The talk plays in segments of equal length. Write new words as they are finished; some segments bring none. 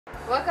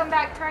Welcome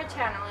back to our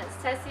channel. It's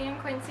Tessie and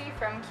Quincy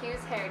from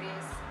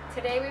Hairdos.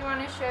 Today we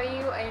want to show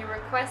you a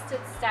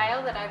requested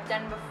style that I've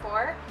done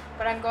before,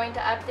 but I'm going to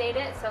update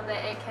it so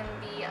that it can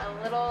be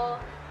a little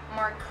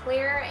more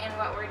clear in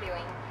what we're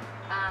doing.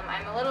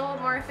 I'm a little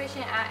more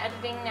efficient at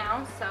editing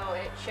now, so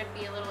it should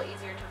be a little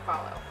easier to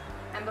follow.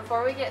 And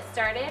before we get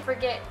started, don't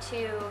forget to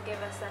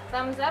give us a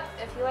thumbs up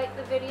if you like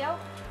the video,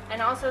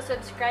 and also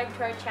subscribe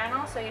to our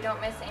channel so you don't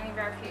miss any of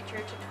our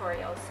future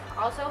tutorials.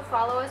 Also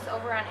follow us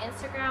over on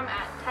Instagram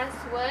at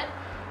TessWood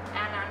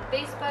and on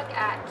Facebook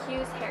at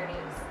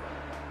Hairdos.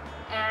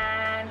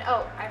 And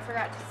oh, I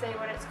forgot to say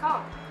what it's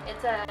called.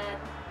 It's a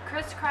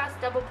crisscross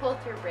double pull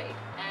through braid,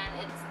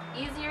 and it's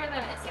easier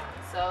than it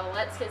sounds. So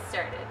let's get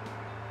started.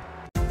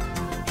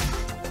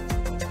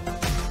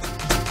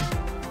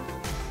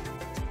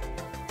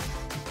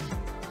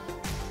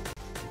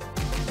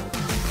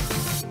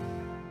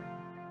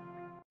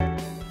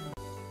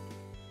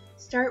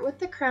 Start with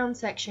the crown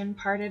section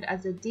parted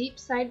as a deep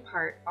side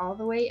part all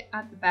the way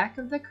at the back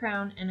of the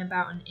crown and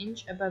about an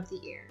inch above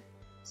the ear.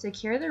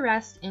 Secure the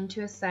rest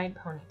into a side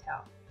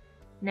ponytail.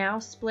 Now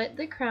split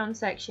the crown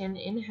section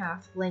in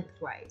half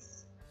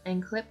lengthwise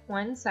and clip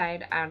one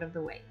side out of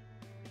the way.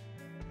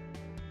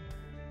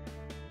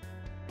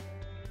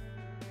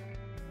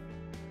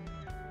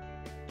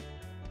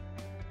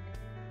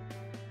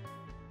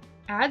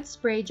 Add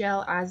spray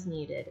gel as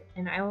needed,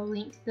 and I will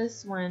link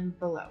this one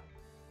below.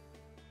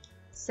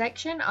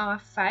 Section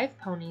off 5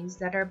 ponies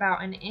that are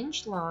about an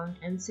inch long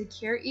and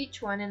secure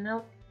each one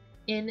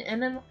in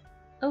an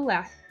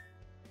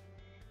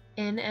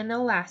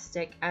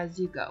elastic as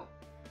you go.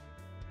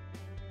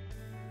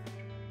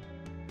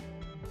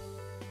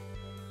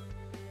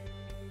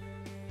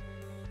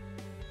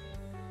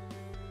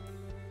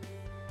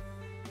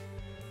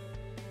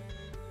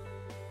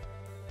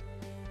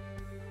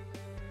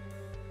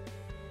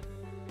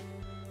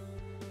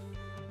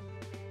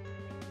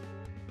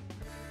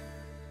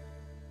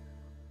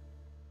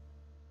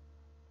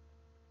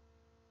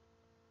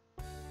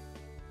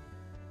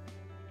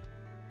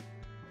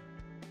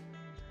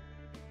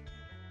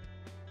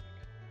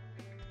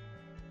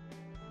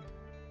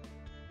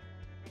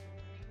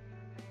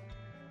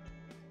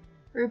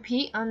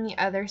 Repeat on the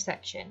other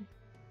section.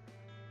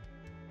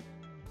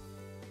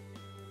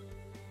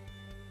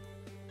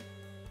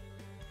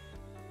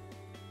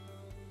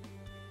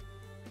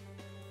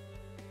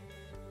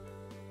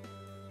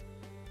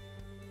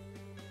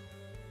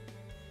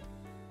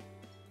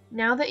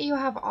 Now that you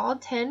have all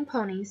 10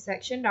 ponies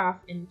sectioned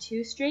off in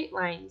 2 straight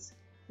lines,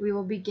 we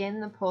will begin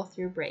the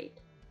pull-through braid.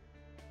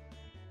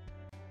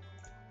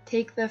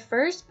 Take the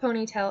first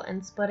ponytail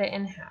and split it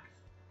in half.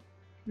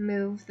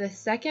 Move the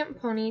second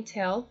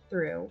ponytail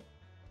through.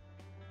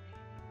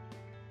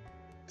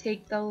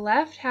 Take the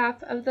left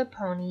half of the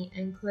pony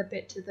and clip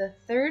it to the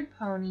third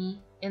pony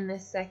in the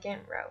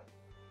second row.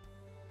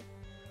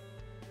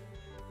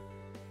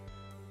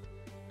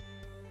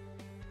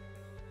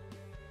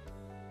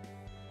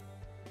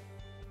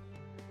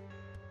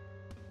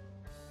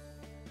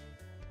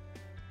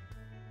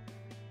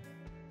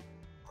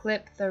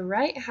 Clip the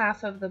right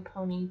half of the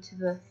pony to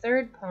the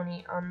third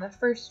pony on the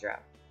first row.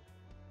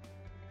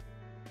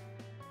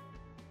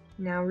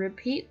 Now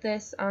repeat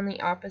this on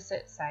the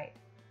opposite side.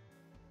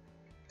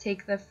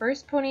 Take the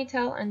first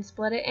ponytail and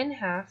split it in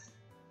half.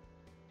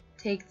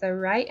 Take the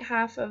right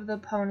half of the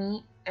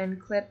pony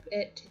and clip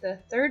it to the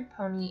third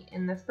pony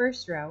in the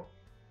first row.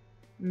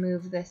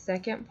 Move the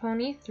second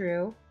pony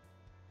through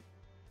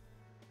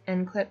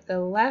and clip the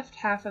left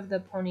half of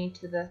the pony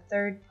to the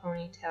third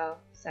ponytail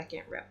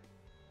second row.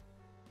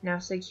 Now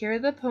secure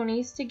the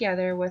ponies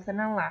together with an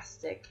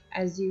elastic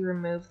as you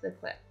remove the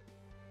clip.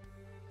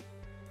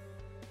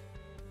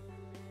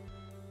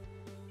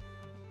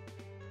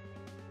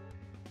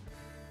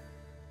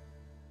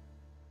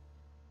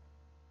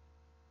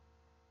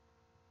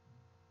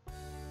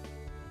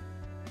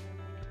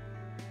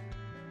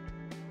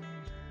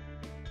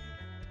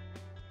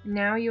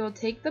 Now you will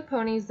take the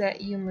ponies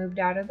that you moved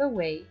out of the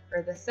way,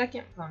 or the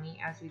second pony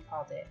as we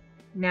called it.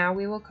 Now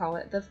we will call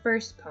it the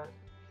first pony.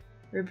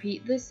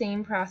 Repeat the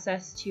same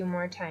process 2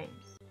 more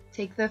times.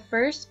 Take the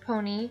first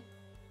pony,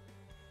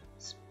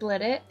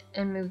 split it,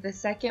 and move the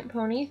second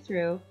pony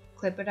through,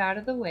 clip it out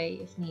of the way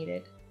if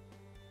needed.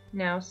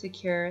 Now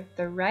secure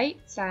the right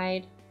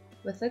side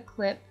with a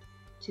clip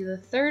to the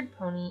third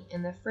pony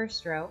in the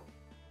first row,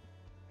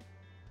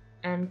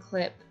 and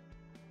clip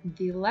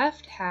the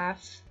left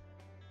half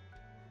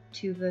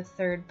to the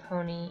third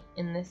pony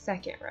in the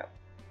second row.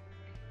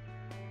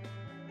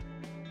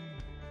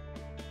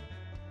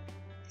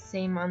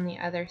 Same on the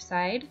other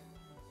side.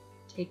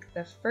 Take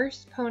the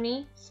first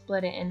pony,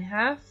 split it in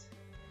half,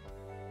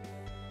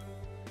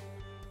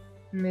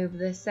 move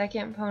the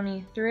second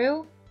pony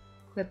through,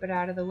 clip it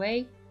out of the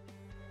way.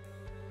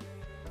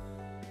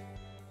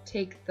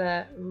 Take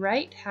the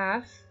right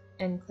half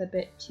and clip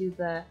it to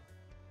the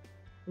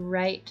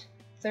right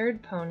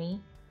third pony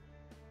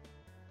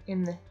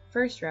in the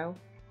first row,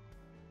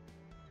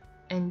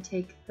 and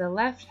take the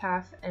left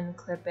half and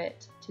clip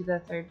it to the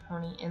third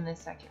pony in the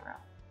second row.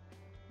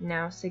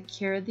 Now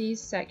secure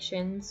these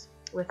sections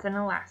with an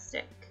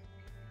elastic.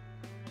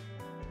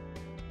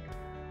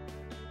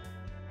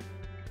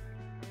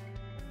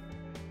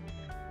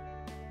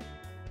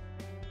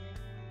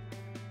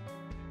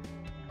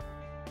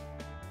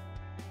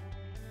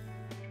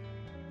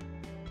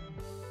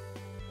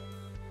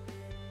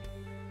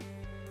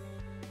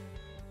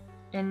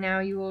 And now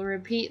you will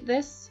repeat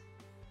this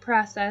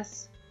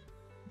process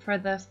for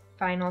the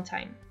final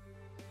time.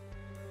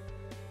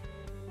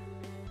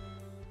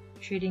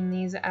 Treating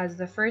these as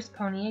the first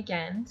pony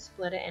again,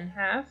 split it in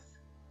half.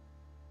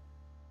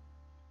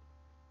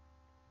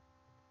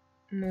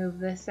 Move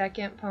the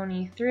second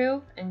pony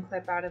through and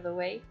clip out of the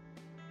way.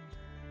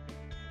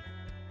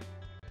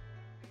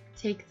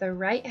 Take the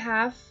right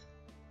half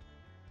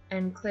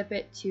and clip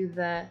it to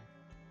the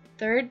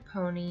third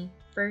pony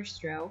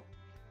first row,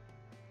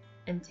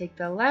 and take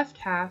the left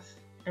half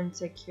and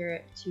secure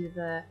it to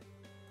the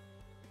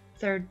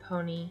third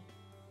pony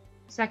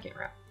second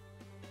row.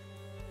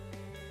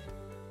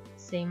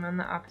 Same on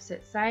the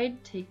opposite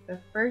side. Take the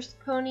first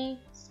pony,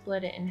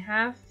 split it in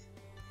half,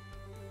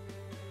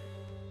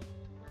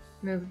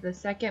 move the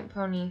second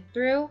pony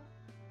through,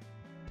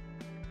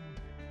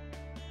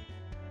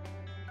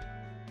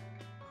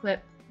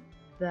 clip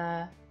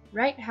the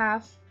right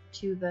half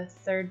to the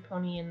third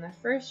pony in the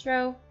first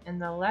row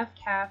and the left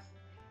half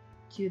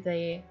to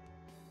the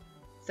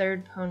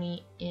third pony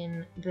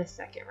in the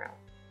second row.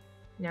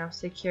 Now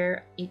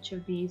secure each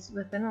of these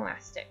with an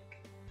elastic.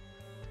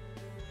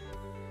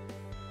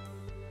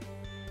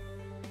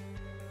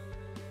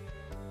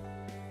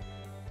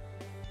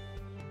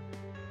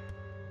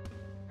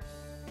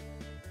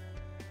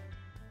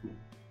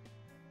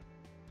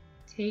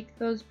 Take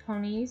those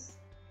ponies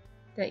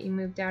that you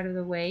moved out of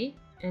the way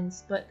and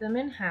split them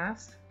in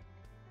half.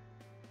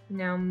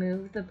 Now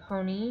move the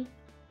pony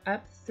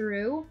up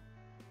through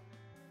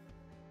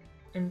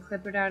and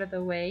clip it out of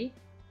the way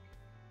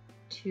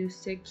to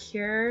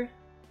secure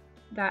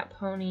that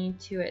pony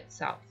to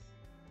itself.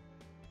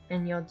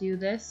 And you'll do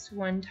this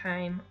one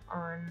time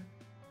on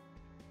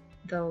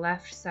the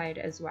left side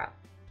as well.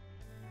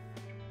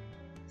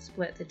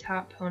 Split the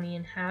top pony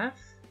in half.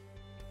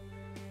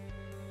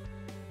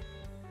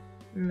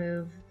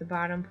 Move the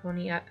bottom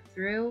pony up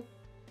through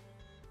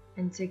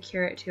and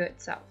secure it to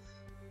itself.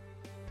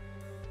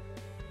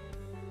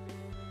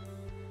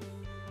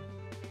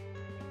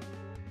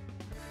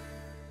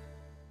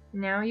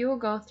 Now you will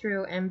go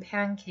through and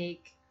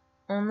pancake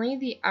only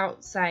the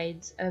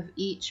outsides of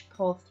each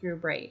pull-through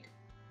braid.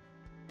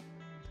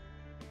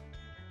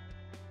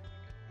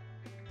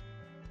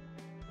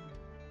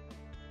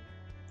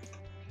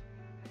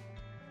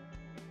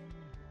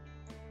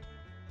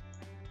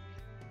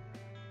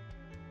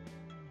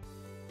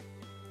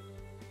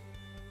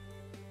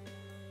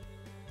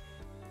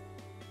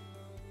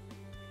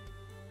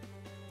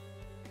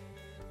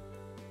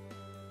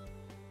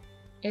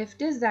 If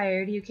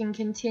desired, you can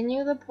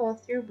continue the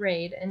pull-through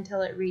braid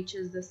until it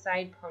reaches the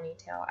side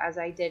ponytail, as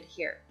I did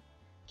here.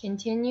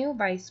 Continue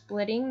by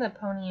splitting the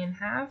pony in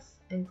half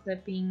and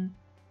clipping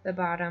the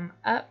bottom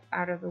up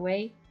out of the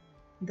way,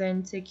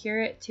 then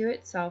secure it to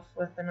itself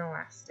with an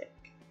elastic.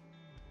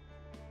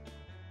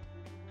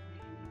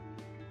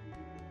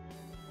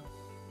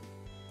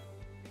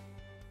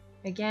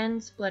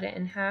 Again, split it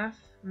in half,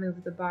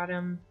 move the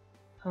bottom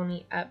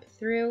pony up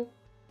through,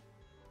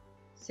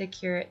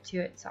 secure it to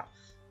itself.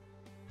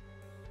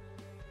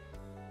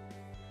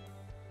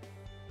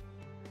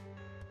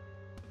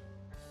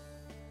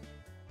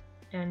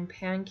 And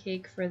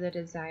pancake for the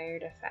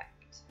desired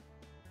effect.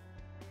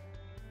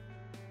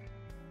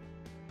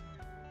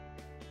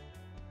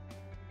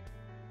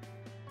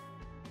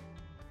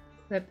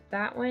 Clip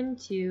that one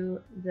to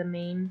the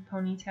main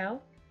ponytail,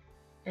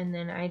 and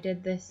then I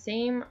did the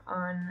same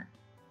on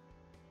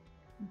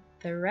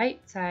the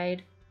right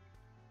side.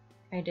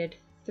 I did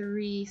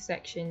 3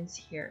 sections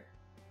here.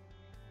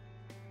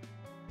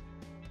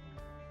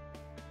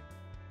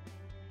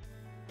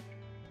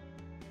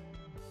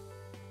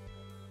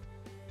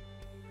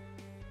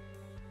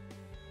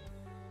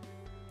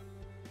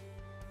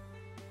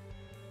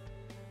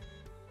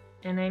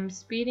 And I'm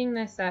speeding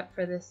this up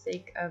for the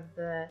sake of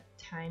the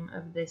time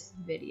of this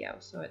video,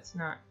 so it's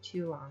not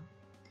too long.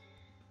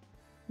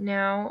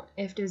 Now,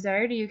 if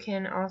desired, you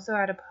can also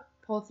add a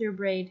pull-through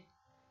braid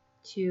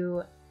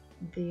to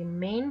the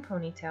main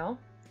ponytail,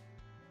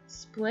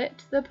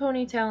 split the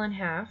ponytail in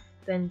half,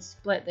 then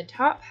split the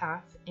top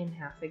half in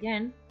half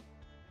again,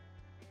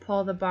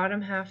 pull the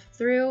bottom half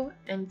through,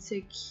 and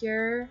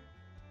secure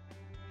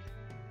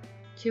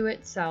to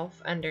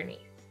itself underneath.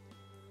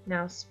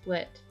 Now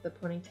split the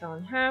ponytail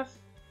in half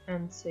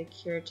and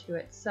secure to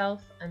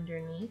itself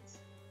underneath,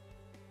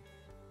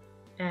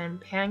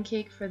 and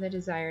pancake for the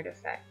desired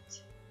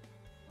effect,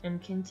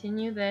 and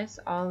continue this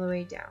all the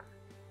way down.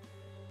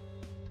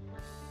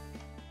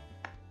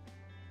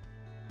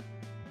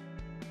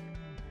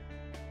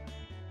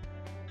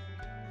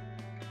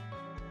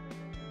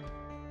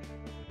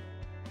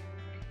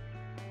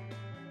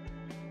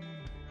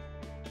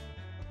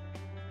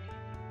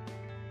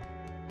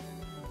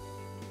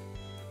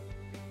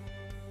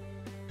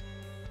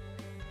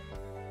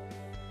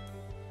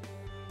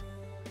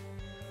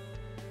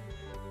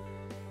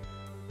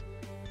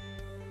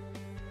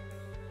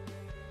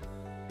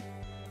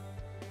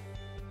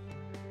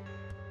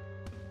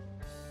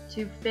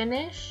 To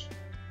finish,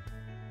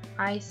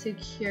 I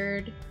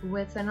secured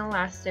with an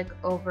elastic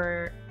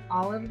over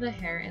all of the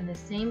hair in the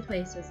same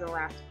place as the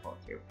last pull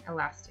through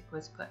elastic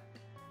was put.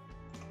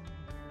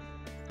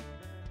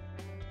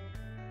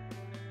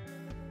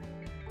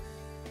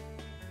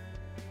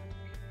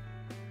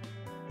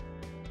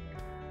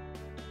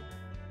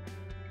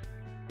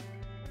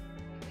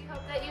 We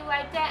hope that you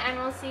liked it, and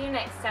we'll see you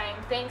next time.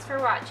 Thanks for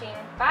watching.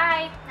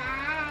 Bye!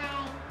 Bye.